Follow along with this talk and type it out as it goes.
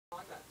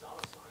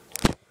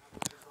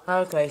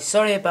Okay,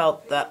 sorry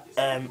about that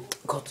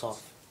cut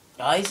off.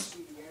 Guys,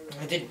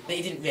 they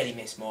didn't really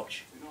miss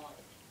much.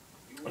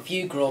 A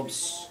few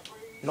grubs,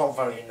 not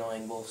very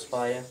annoying wolf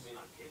spider.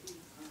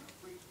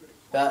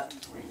 But,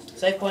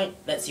 save point,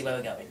 let's see where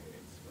we're going.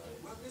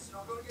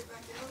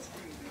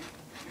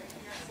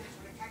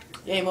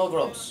 Yay, more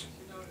grubs.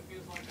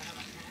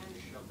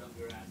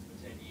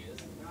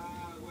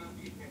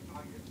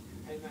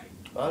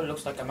 Well, it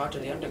looks like I'm out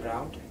of the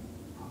underground.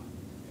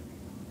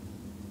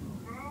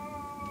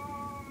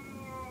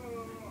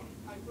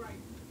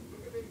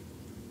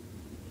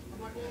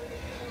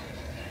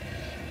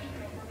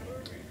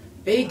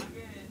 Big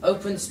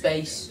open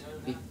space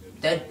with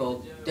dead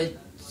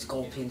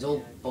scorpions,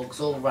 all bugs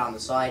all around the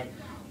side.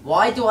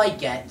 Why do I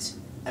get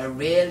a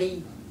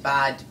really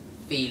bad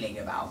feeling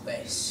about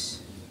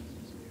this?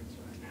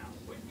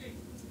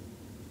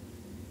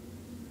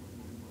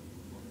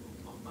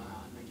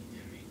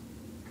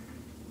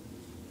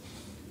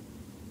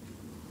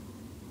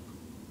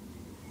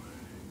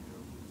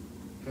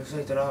 Looks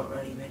like there aren't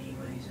really many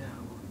ways out.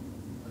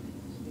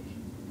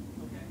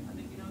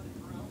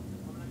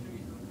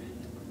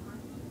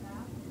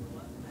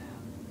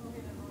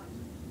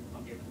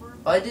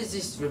 Why does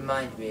this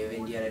remind me of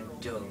Indiana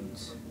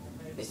Jones?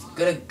 It's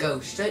gonna go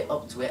straight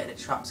up to it and the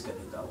trap's gonna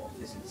go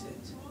off, isn't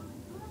it?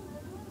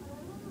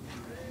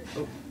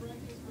 Oh.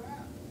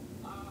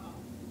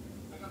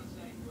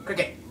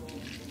 Cricket.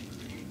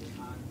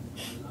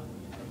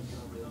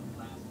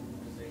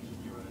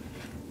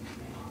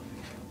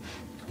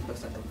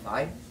 Looks like I'm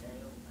fine.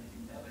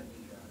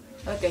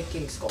 Okay,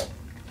 King Scorpion.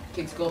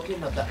 King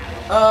Scorpion, not that.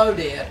 Oh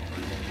dear.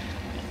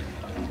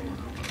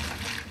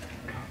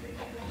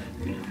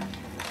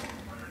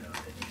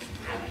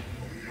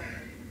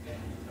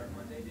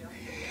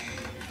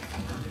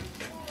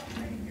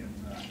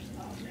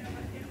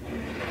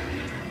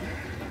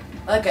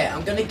 Okay,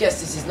 I'm gonna guess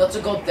this is not a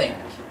good thing.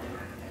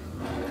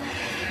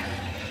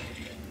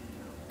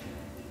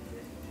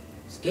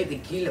 Escape the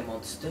Gila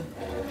monster.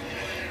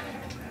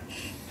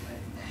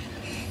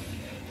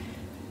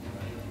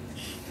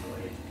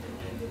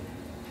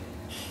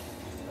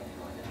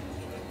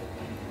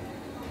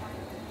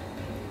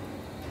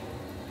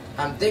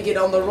 I'm digging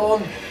on the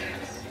run.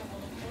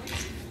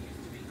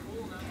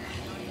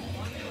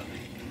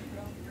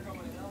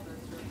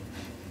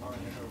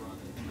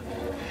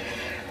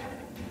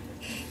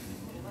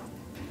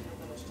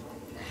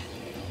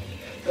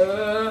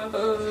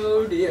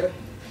 Oh dear.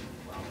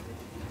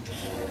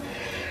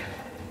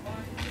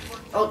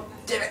 Oh,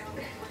 damn it.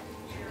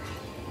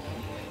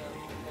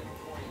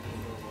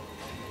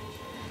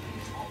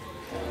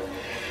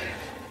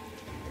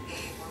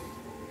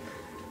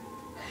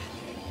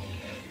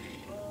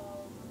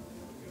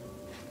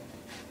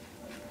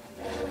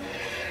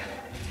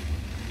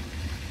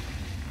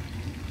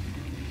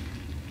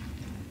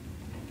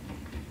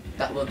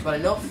 That worked well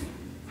enough.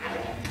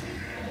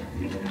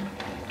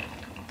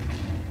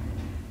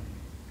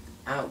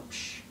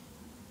 Ouch.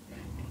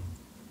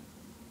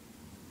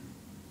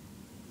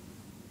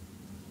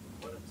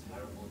 What a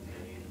terrible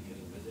day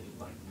getting visited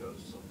by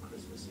ghosts on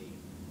Christmas Eve.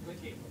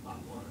 Clicking hot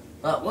water.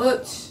 That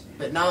worked,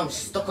 but now I'm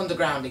stuck on the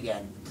ground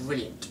again.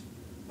 Brilliant.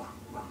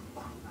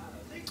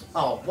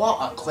 Oh,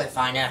 what a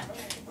cliffhanger.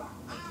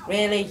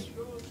 Really?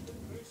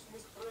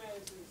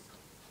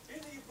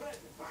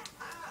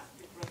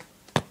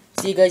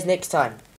 See you guys next time.